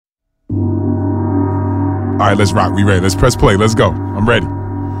right, let's rock. We ready. Let's press play. Let's go. I'm ready.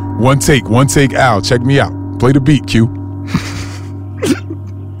 One take, Al. Check me out. Play the beat, Q.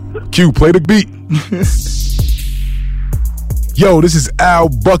 Q, play the beat. Yo, this is Al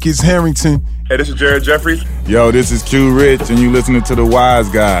Buckets Harrington. Hey, this is Jared Jeffries. Yo, this is Q Rich, and you listening to The Wise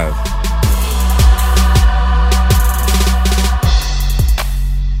Guys.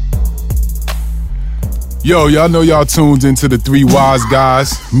 Yo, y'all know y'all tuned into the Three Wise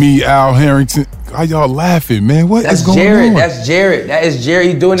Guys. Me, Al Harrington. Why y'all laughing, man? What is going on? That's Jared. That is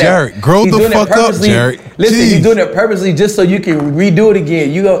Jared. He's doing that. Jared, grow the fuck up, Jared. Listen, Jeez. he's doing it purposely just so you can redo it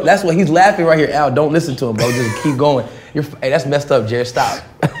again. That's what he's laughing right here. Al, don't listen to him, bro. Just keep going. Hey, that's messed up, Jared. Stop.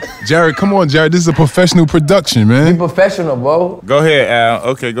 Jared, come on, Jared. This is a professional production, man. Be professional, bro. Go ahead, Al.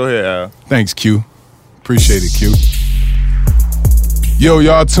 Okay, go ahead, Al. Thanks, Q. Appreciate it, Q. Yo,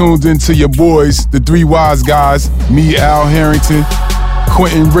 y'all tuned into your boys, the Three Wise Guys. Me, Al Harrington,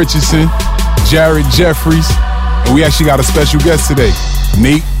 Quentin Richardson, Jared Jeffries, and we actually got a special guest today,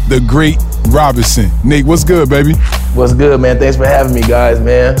 Nate the Great Robinson. Nate, what's good, baby? What's good, man? Thanks for having me, guys,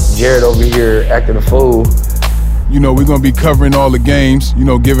 man. Jared over here acting a fool. You know, we're going to be covering all the games, you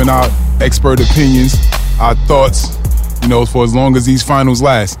know, giving our expert opinions, our thoughts, you know, for as long as these finals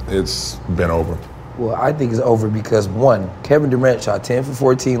last. It's been over. Well, I think it's over because, one, Kevin Durant shot 10 for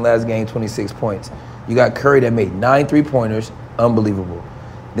 14 last game, 26 points. You got Curry that made 9 3-pointers, unbelievable.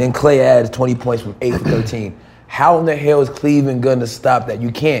 Then Klay adds 20 points from 8 for 13. How in the hell is Cleveland going to stop that?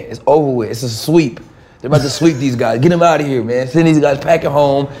 You can't. It's over with. It's a sweep. They're about to sweep these guys. Get them out of here, man. Send these guys packing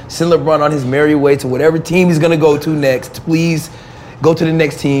home. Send LeBron on his merry way to whatever team he's going to go to next. Please go to the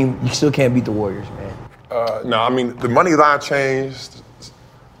next team. You still can't beat the Warriors, man. No, I mean, the money line changed,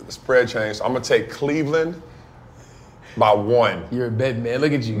 the spread changed. I'm going to take Cleveland by 1. You're a bet man.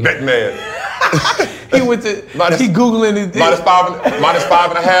 Look at you. Bet man. He went to, he Googling it. Minus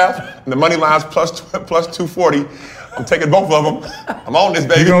 5.5. And the money line's plus 240. I'm taking both of them. I'm on this,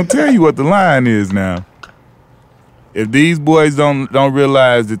 baby. He's going to tell you what the line is now. If these boys don't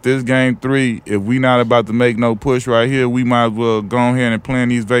realize that this game 3, if we not about to make no push right here, we might as well go ahead and plan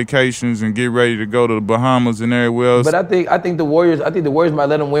these vacations and get ready to go to the Bahamas and everywhere else. But I think the Warriors might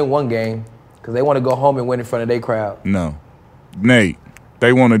let them win one game because they want to go home and win in front of their crowd. No. Nate,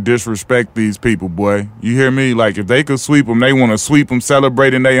 they want to disrespect these people, boy. You hear me? Like, if they could sweep them, they want to sweep them,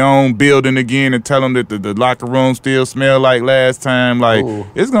 celebrate in their own building again and tell them that the locker room still smell like last time. Like, Ooh.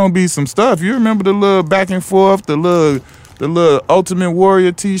 It's going to be some stuff. You remember the little back and forth, the little Ultimate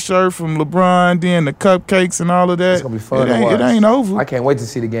Warrior T-shirt from LeBron, then the cupcakes and all of that. It's gonna be fun. It ain't over. I can't wait to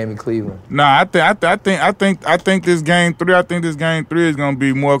see the game in Cleveland. Nah, I think this game 3. I think this game 3 is gonna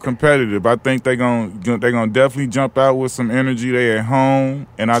be more competitive. I think they're gonna definitely jump out with some energy. They at home,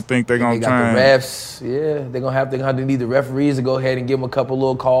 and I think they're gonna try. They got the refs. Yeah, they're gonna have to need the referees to go ahead and give them a couple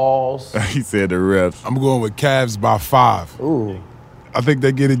little calls. He said the refs. I'm going with Cavs by 5. Ooh, I think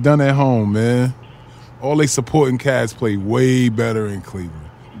they get it done at home, man. All they supporting Cavs play way better in Cleveland.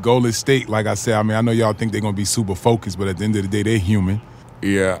 Golden State, like I said, I mean, I know y'all think they're going to be super focused, but at the end of the day, they're human.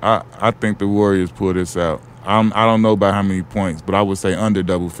 Yeah, I think the Warriors pull this out. I don't know by how many points, but I would say under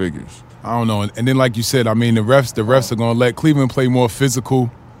double figures. I don't know. And then, like you said, I mean, the refs are going to let Cleveland play more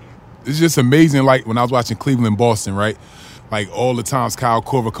physical. It's just amazing, like, when I was watching Cleveland-Boston, right? Like, all the times Kyle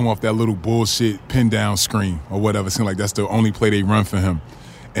Korver come off that little bullshit pin-down screen or whatever. It seems like that's the only play they run for him.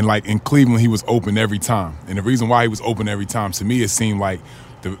 And, like, in Cleveland, he was open every time. And the reason why he was open every time, to me, it seemed like,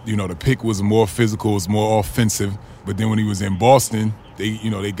 the pick was more physical, was more offensive. But then when he was in Boston,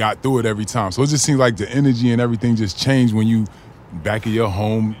 they got through it every time. So it just seems like the energy and everything just changed when you back at your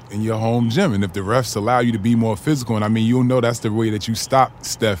home, in your home gym. And if the refs allow you to be more physical, and, I mean, you'll know that's the way that you stop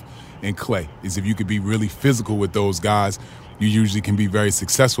Steph and Klay, is if you could be really physical with those guys, you usually can be very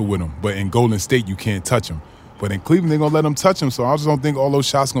successful with them. But in Golden State, you can't touch them. But in Cleveland, they're going to let them touch him. So I just don't think all those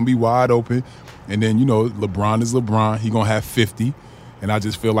shots going to be wide open. And then, LeBron is LeBron. He going to have 50. And I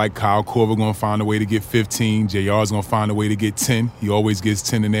just feel like Kyle Korver going to find a way to get 15. JR is going to find a way to get 10. He always gets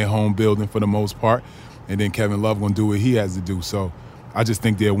 10 in their home building for the most part. And then Kevin Love going to do what he has to do. So I just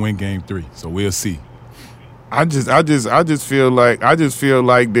think they'll win game 3. So we'll see. I just feel like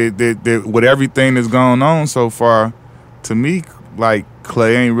that with everything that's going on so far, to me, like,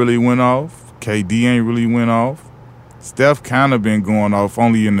 Klay ain't really went off. KD ain't really went off. Steph kind of been going off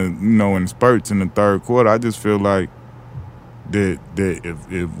only in in spurts in the third quarter. I just feel like that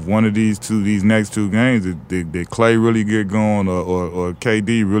if one of these next 2 games, that Klay really get going or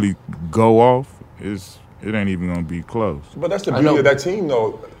KD really go off, it ain't even gonna be close. But that's the beauty of that team,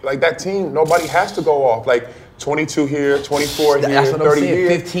 though. Like, that team, nobody has to go off. Like, 22 here, 24 here, 30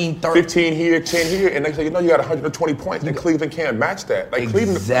 here, 15 here, 10 here, and next thing you know, you got 120 points, and Cleveland can't match that. Like,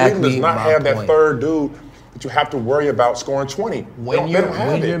 Cleveland does not have that third dude that you have to worry about scoring 20. Win your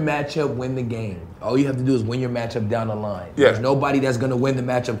matchup, win the game. All you have to do is win your matchup down the line. Yeah. There's nobody that's going to win the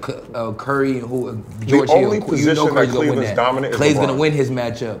matchup. Curry, George the only Hill. position that Cleveland's dominant is Clay's LeBron. going to win his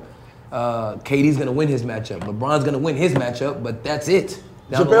matchup. KD's going to win his matchup. LeBron's going to win his matchup, but that's it.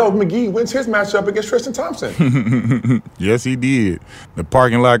 JaVale McGee wins his matchup against Tristan Thompson. Yes, he did. The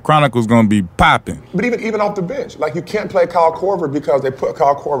Parking Lot Chronicle's going to be popping. But even off the bench, like you can't play Kyle Korver because they put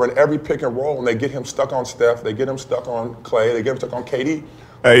Kyle Korver in every pick and roll and they get him stuck on Steph, they get him stuck on Clay, they get him stuck on KD.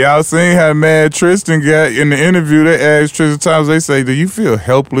 Hey, y'all seen how mad Tristan got in the interview? They asked Tristan Thompson, they say, do you feel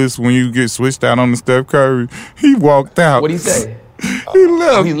helpless when you get switched out on the Steph Curry? He walked out. What'd he say? He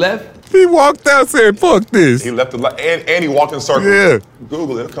left. He left? He walked out, said, fuck this. He left and he walked in circles. Yeah.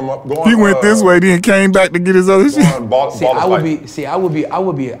 Google it, come up. Go on, He went this way, then came back to get his other shit. I would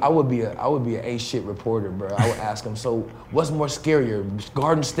be an A shit reporter, bro. I would ask him, so what's more scarier,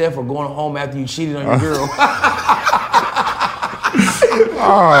 guarding Steph or going home after you cheated on your girl?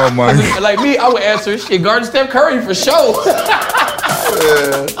 Oh my God. Like me, I would answer shit, guarding Steph Curry for sure.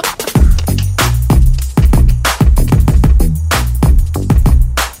 Yeah.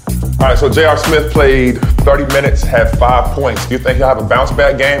 All right, so J.R. Smith played 30 minutes, had 5 points. Do you think he'll have a bounce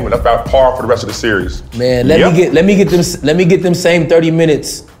back game or about par for the rest of the series? Man, let me get them same 30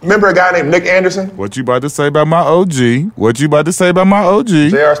 minutes. Remember a guy named Nick Anderson? What you about to say about my OG? J.R.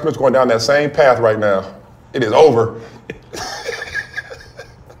 Smith's going down that same path right now. It is over.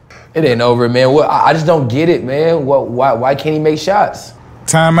 It ain't over, man. I just don't get it, man. Why can't he make shots?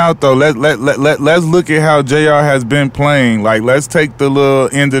 Time out though. Let's look at how JR has been playing. Like, let's take the little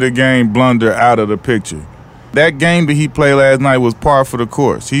end of the game blunder out of the picture. That game that he played last night was par for the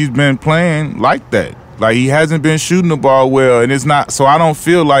course. He's been playing like that. Like, he hasn't been shooting the ball well, and it's not. So I don't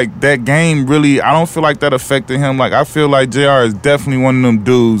feel like that game really. I don't feel like that affected him. Like, I feel like JR is definitely one of them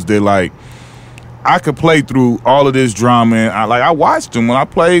dudes that, like, I could play through all of this drama. And I watched him when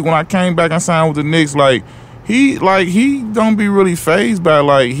I came back and signed with the Knicks. Like, he don't be really fazed by,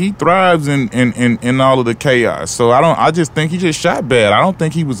 like, he thrives in all of the chaos. So I just think he just shot bad. I don't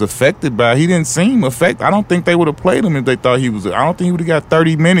think he was affected by it. He didn't seem affected. I don't think they would have played him if they thought he was. I don't think he would have got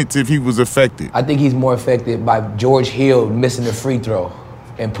 30 minutes if he was affected. I think he's more affected by George Hill missing the free throw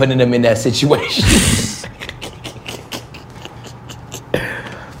and putting him in that situation.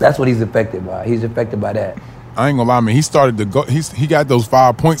 That's what he's affected by. He's affected by that. I ain't gonna lie, man. He started to go. He got those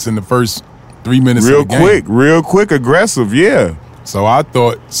 5 points in the first 3 minutes of the game. Real quick, aggressive, yeah. So I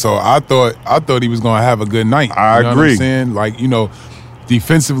thought he was gonna have a good night. I agree. What I'm saying? Like,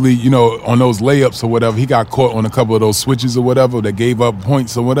 defensively, on those layups or whatever, he got caught on a couple of those switches or whatever that gave up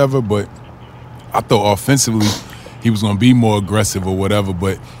points or whatever. But I thought offensively he was gonna be more aggressive or whatever.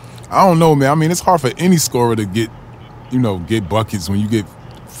 But I don't know, man. I mean, it's hard for any scorer to get buckets when you get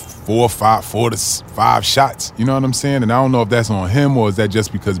 4 to 5 shots. You know what I'm saying? And I don't know if that's on him or is that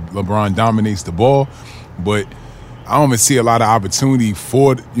just because LeBron dominates the ball. But I don't even see a lot of opportunity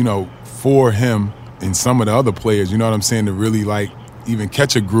for him and some of the other players, you know what I'm saying, to really, like, even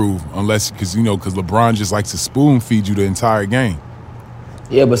catch a groove because LeBron just likes to spoon feed you the entire game.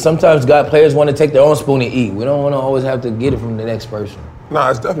 Yeah, but sometimes players want to take their own spoon and eat. We don't want to always have to get it from the next person. Nah,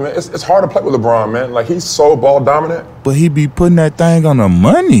 it's definitely it's hard to play with LeBron, man. Like, he's so ball dominant. But he be putting that thing on the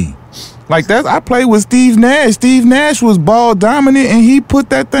money. Like that, I played with Steve Nash. Steve Nash was ball dominant, and he put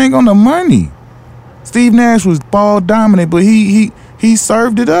that thing on the money. Steve Nash was ball dominant, but he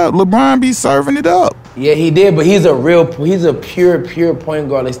served it up. LeBron be serving it up. Yeah, he did, but he's a pure point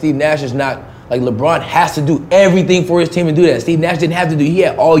guard. Like, Steve Nash is not. Like, LeBron has to do everything for his team to do that. Steve Nash didn't have to do. He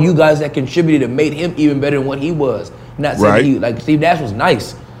had all you guys that contributed and made him even better than what he was. Not saying Steve Nash was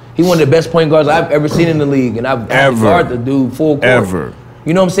nice. He one of the best point guards I've ever seen in the league, and I've guarded the dude full court. Ever.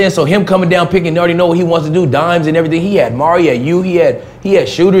 You know what I'm saying? So him coming down, picking, already know what he wants to do, dimes and everything. He had Mari, he had you, he had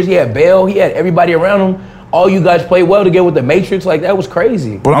shooters, he had Bell, he had everybody around him. All you guys played well together with the Matrix. Like, that was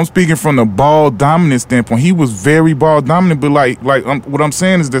crazy. But I'm speaking from the ball dominant standpoint. He was very ball dominant, but what I'm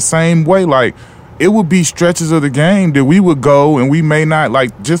saying is the same way. Like, it would be stretches of the game that we would go and we may not,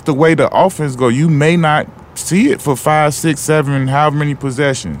 like, just the way the offense go, you may not see it for 5, 6, 7, however many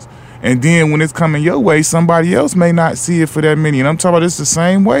possessions. And then when it's coming your way, somebody else may not see it for that many. And I'm talking about this the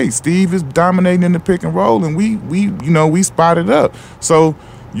same way. Steve is dominating in the pick and roll, and we spot it up. So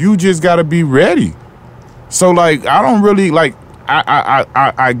you just got to be ready. So, like, I don't really, like,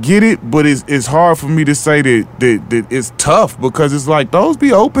 I get it, but it's hard for me to say that it's tough because it's like those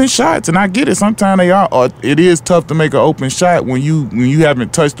be open shots, and I get it. Sometimes they are. It is tough to make an open shot when you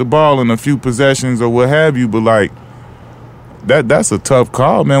haven't touched the ball in a few possessions or what have you. But, like, that's a tough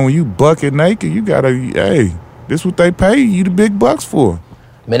call, man. When you bucket naked, you gotta, hey, this what they pay you the big bucks for.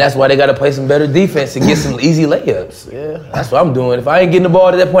 Man, that's why they got to play some better defense and get some easy layups. Yeah, that's what I'm doing. If I ain't getting the ball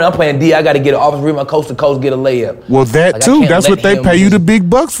at that point, I'm playing D. I got to get an offensive rebound, coast to coast, get a layup. Well, that too. That's what they pay you the big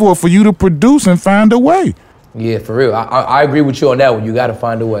bucks for you to produce and find a way. Yeah, for real. I agree with you on that one. You got to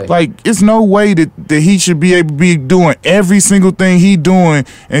find a way. Like, it's no way that he should be able to be doing every single thing he doing,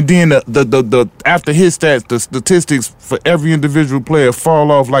 and then the after his stats, the statistics for every individual player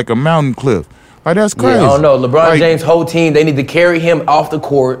fall off like a mountain cliff. Like, that's crazy. Yeah, I don't know. LeBron James' whole team, they need to carry him off the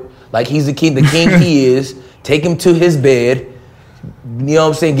court like he's the king he is. Take him to his bed. You know what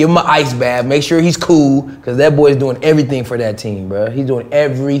I'm saying? Give him an ice bath. Make sure he's cool, because that boy's doing everything for that team, bro. He's doing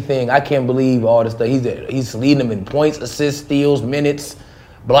everything. I can't believe all this stuff. He's leading them in points, assists, steals, minutes,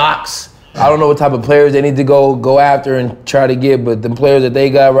 blocks. I don't know what type of players they need to go after and try to get, but the players that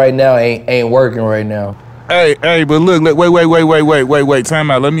they got right now ain't working right now. Hey, but look, wait,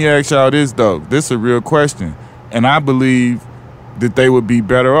 time out. Let me ask y'all this, though. This is a real question. And I believe that they would be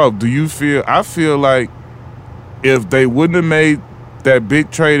better off. I feel like if they wouldn't have made that big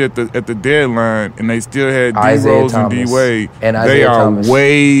trade at the deadline and they still had D Rose and D Wade, they are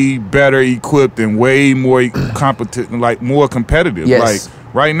way better equipped and way more competent, like more competitive. Yes.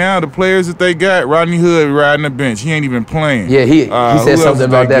 Like, right now, the players that they got, Rodney Hood riding the bench. He ain't even playing. Yeah, he said something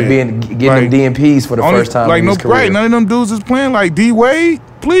about that getting them DNPs for the first time in his career. Right, none of them dudes is playing. Like D Wade,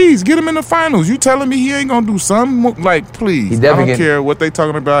 please get him in the finals. You telling me he ain't gonna do something? Like, please. I don't care what they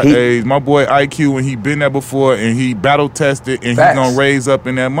talking about. Hey, my boy IQ, and he been there before, and he battle tested, and he's gonna raise up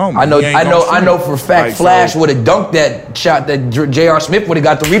in that moment. I know for a fact. Like, Flash would have dunked that shot that J.R. Smith would have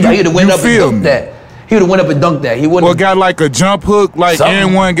got the rebound. He'd have went up and dunked that. He would have went up and dunked that. He wouldn't. Or got like a jump hook, like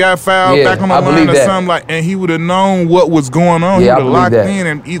and one got fouled back on the line or something, like, and he would have known what was going on. Yeah, he would have locked in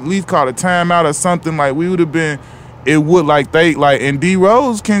and at least called a timeout or something. Like, we would have been. It would and D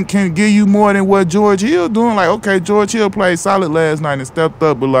Rose can give you more than what George Hill doing. Like, okay, George Hill played solid last night and stepped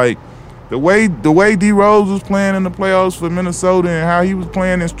up, but like the way D Rose was playing in the playoffs for Minnesota and how he was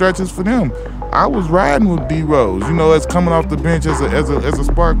playing in stretches for them, I was riding with D Rose. You know, as coming off the bench as a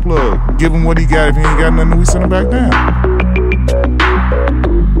spark plug. Give him what he got. If he ain't got nothing, we send him back down.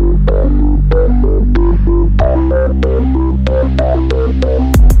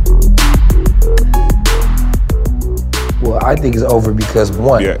 Well, I think it's over because,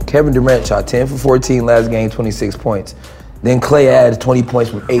 one, Kevin Durant shot 10 for 14 last game, 26 points. Then Klay adds 20 points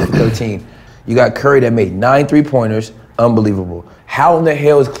from 8 for 13. You got Curry that made 9 3-pointers. Unbelievable. How in the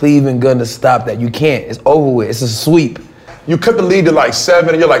hell is Cleveland going to stop that? You can't. It's over with. It's a sweep. You cut the lead to like 7,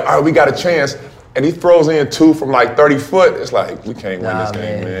 and you're like, all right, we got a chance. And he throws in 2 from like 30 foot. It's like, we can't win this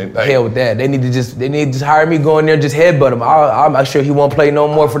game, man. Like, hell with that. They need to just hire me, go in there and just headbutt him. I'm not sure he won't play no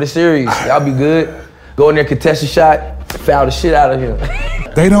more for the series. Y'all be good. Go in there, contest a shot, foul the shit out of him.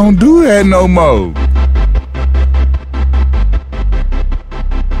 They don't do that no more.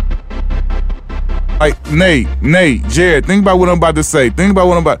 Like, Nate, Jared, think about what I'm about to say.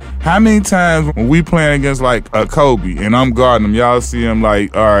 How many times when we playing against like a Kobe and I'm guarding him, y'all see him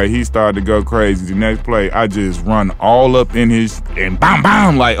like, all right, he started to go crazy. The next play, I just run all up in his and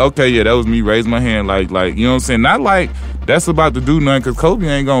bam, like, okay, yeah, that was me, raise my hand, like, you know what I'm saying? Not like that's about to do nothing, because Kobe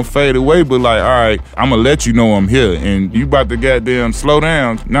ain't gonna fade away, but like, all right, I'm gonna let you know I'm here, and you about to goddamn slow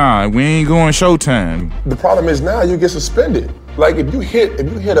down. Nah, we ain't going showtime. The problem is now you get suspended. Like, if you hit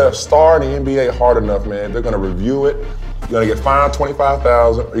a star in the NBA hard enough, man, they're gonna review it. You're gonna get fined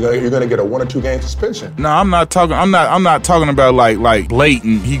 $25,000. You're gonna get a 1 or 2 game suspension. No, I'm not talking about like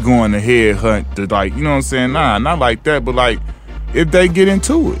blatant. He going to head hunt to, like, you know what I'm saying? Nah, not like that. But like, if they get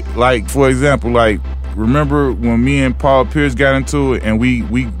into it, like, for example, like, remember when me and Paul Pierce got into it and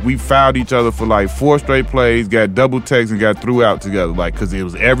we fouled each other for like 4 straight plays, got double text and got threw out together, like, because it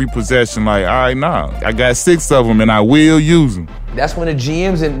was every possession, like, all right, nah, I got 6 of them and I will use them. That's when the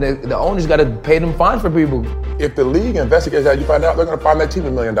GMs and the owners got to pay them fines for people. If the league investigates that, you find out, they're going to fine that team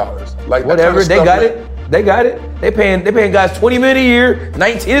 $1 million. Like, whatever, they got it. They got it. They paying guys $20 million a year.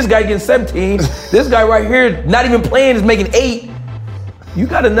 19. This guy getting 17. This guy right here, not even playing, is making 8. You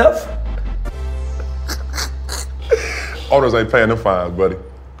got enough. Owners ain't paying them fines, buddy. I'll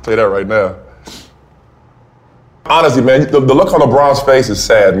tell you that right now. Honestly, man, the look on LeBron's face is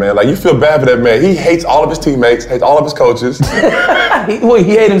sad, man. Like, you feel bad for that man. He hates all of his teammates, hates all of his coaches. He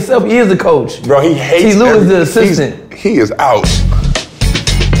hates himself. He is the coach. Bro, he hates T. Lue is the assistant. He is out.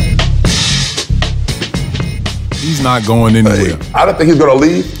 He's not going anywhere. I don't think he's going to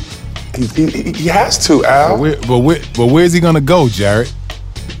leave. He has to, Al. But where's he going to go, Jared?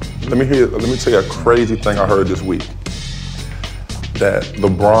 Let me tell you a crazy thing I heard this week. That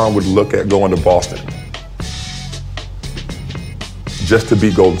LeBron would look at going to Boston just to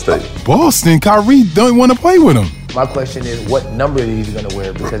beat Golden State. Boston? Kyrie don't want to play with him. My question is, what number is he gonna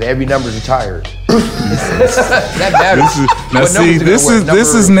wear? Because every number is retired. That matters.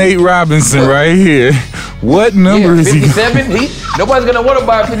 This is Nate Robinson right here. What number is he? 57. Nobody's gonna want to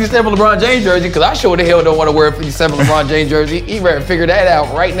buy a 57 LeBron James jersey because I sure the hell don't want to wear a 57 LeBron James jersey. He better figure that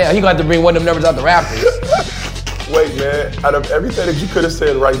out right now. He gonna have to bring one of them numbers out the rafters. Wait, man. Out of everything that you could have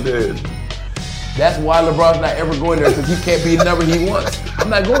said right there. That's why LeBron's not ever going there, because he can't be the number he wants. I'm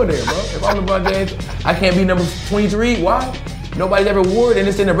not going there, bro. If I'm LeBron James, I can't be number 23. Why? Nobody's ever wore it, and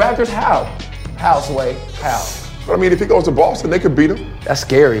it's in the Raptors. How? How, Sway? How? But I mean, if he goes to Boston, they could beat him. That's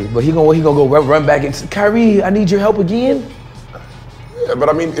scary. But he gonna go run back and say, Kyrie, I need your help again. Yeah, but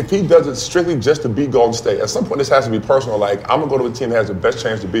I mean, if he does it strictly just to beat Golden State, at some point this has to be personal. Like, I'm gonna go to a team that has the best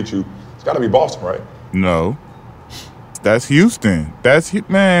chance to beat you. It's got to be Boston, right? No. That's Houston.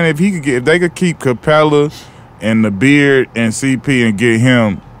 Man. If they could keep Capella and the Beard and CP and get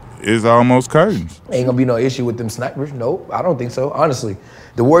him, it's almost curtains. Ain't gonna be no issue with them snipers. Nope, I don't think so. Honestly,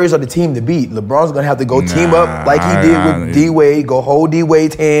 the Warriors are the team to beat. LeBron's gonna have to go team up like he did with D-Wade. Go hold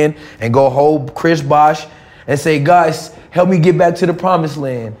D-Wade's hand and go hold Chris Bosh and say, guys, help me get back to the promised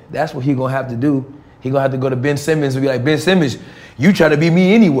land. That's what he gonna have to do. He gonna have to go to Ben Simmons and be like, Ben Simmons, you try to beat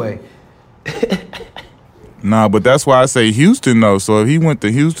me anyway. Nah, but that's why I say Houston, though. So if he went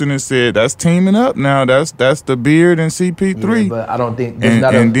to Houston and said, that's teaming up now, that's the Beard and CP3. Yeah, but I don't think...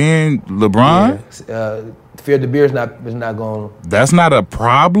 And then LeBron? Yeah, Fear the Beard is not going... That's not a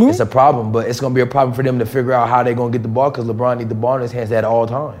problem? It's a problem, but it's going to be a problem for them to figure out how they're going to get the ball, because LeBron needs the ball in his hands at all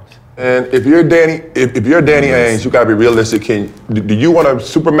times. And if you're Danny Ainge, you got to be realistic. Do you want to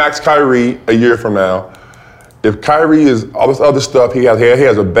supermax Kyrie a year from now? If Kyrie is all this other stuff, he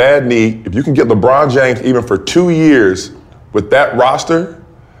has a bad knee. If you can get LeBron James even for 2 years with that roster,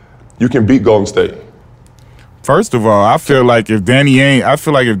 you can beat Golden State. First of all, I feel like if Danny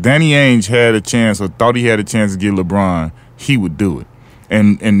Ainge had a chance or thought he had a chance to get LeBron, he would do it.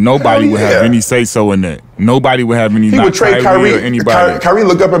 And nobody would have any say-so in that. Nobody would have any. He would trade Kyrie or anybody. Kyrie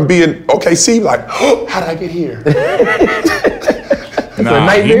look up and be in OKC like, oh, how did I get here? Nah,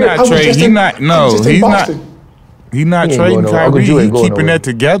 He's not trading Kyrie. He's keeping that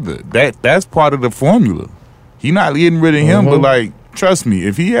together. That's part of the formula. He's not getting rid of him, but like, trust me,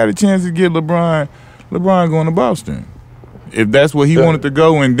 if he had a chance to get LeBron going to Boston. If that's where he wanted to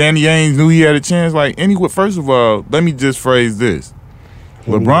go, and Danny Ainge knew he had a chance, first of all, let me just phrase this.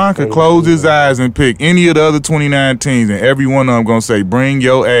 LeBron could close his eyes and pick any of the other 29 teams, and every one of them gonna say, "Bring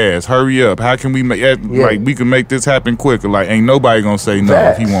your ass, hurry up. How can we make we can make this happen quicker?" Like, ain't nobody gonna say no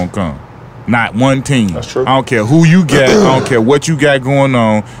if he won't come. Not one team. That's true. I don't care who you got. I don't care what you got going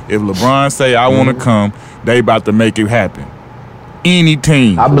on. If LeBron say I want to come, they about to make it happen. Any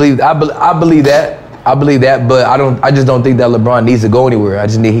team. I believe that. But I just don't think that LeBron needs to go anywhere.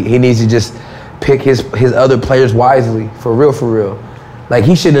 He needs to just pick his other players wisely. For real. Like,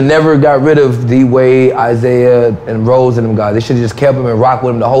 he should have never got rid of D-Wade, Isaiah, and Rose and them guys. They should have just kept him and rocked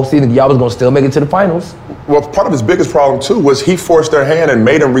with him the whole season. Y'all was gonna still make it to the finals. Well, part of his biggest problem too was he forced their hand and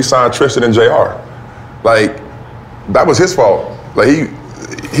made them re-sign Tristan and JR. Like, that was his fault. Like,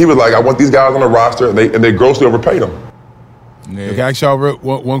 he was like, I want these guys on the roster, and they grossly overpaid him. Yeah. Look, ask y'all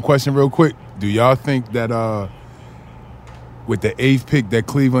one question real quick. Do y'all think that with the 8th pick that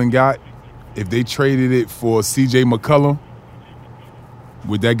Cleveland got, if they traded it for C.J. McCollum,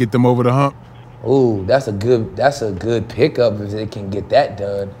 would that get them over the hump? Ooh, that's a good pickup if they can get that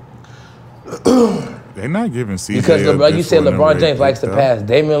done. They're not giving CJ because like you said, LeBron James likes to pass.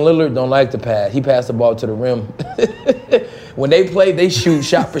 Damian Lillard don't like to pass. He passed the ball to the rim. When they play, they shoot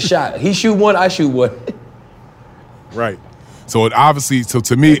shot for shot. He shoot one, I shoot one. Right. So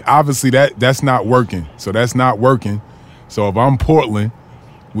to me, that's not working. So that's not working. So if I'm Portland,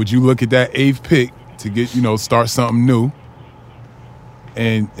 would you look at that 8th pick to get, start something new?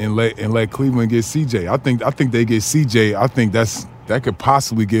 And let Cleveland get CJ. I think they get CJ. I think that could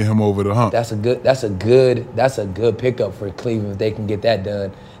possibly get him over the hump. That's a good pickup for Cleveland if they can get that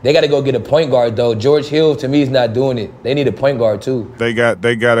done. They got to go get a point guard though. George Hill to me is not doing it. They need a point guard too. They got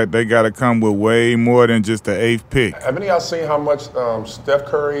to come with way more than just the 8th pick. Have any of y'all seen how much Steph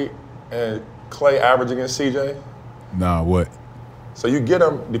Curry and Clay average against CJ? Nah, what? So you get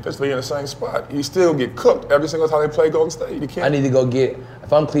them defensively in the same spot. You still get cooked every single time they play Golden State. You can't.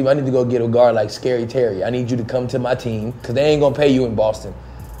 If I'm Cleveland, I need to go get a guard like Scary Terry. I need you to come to my team because they ain't going to pay you in Boston.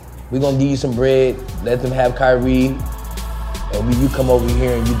 We're going to give you some bread, let them have Kyrie, and you come over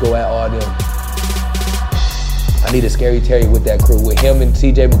here and you go at all them. I need a Scary Terry with that crew. With him and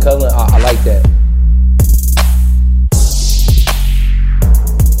C.J. McCollum, I like that.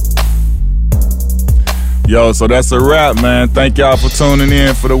 Yo, so that's a wrap, man. Thank y'all for tuning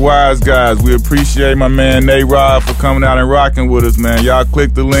in for the Wise Guys. We appreciate my man Nate Rod for coming out and rocking with us, man. Y'all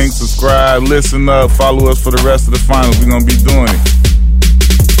click the link, subscribe, listen up, follow us for the rest of the finals. We're going to be doing it.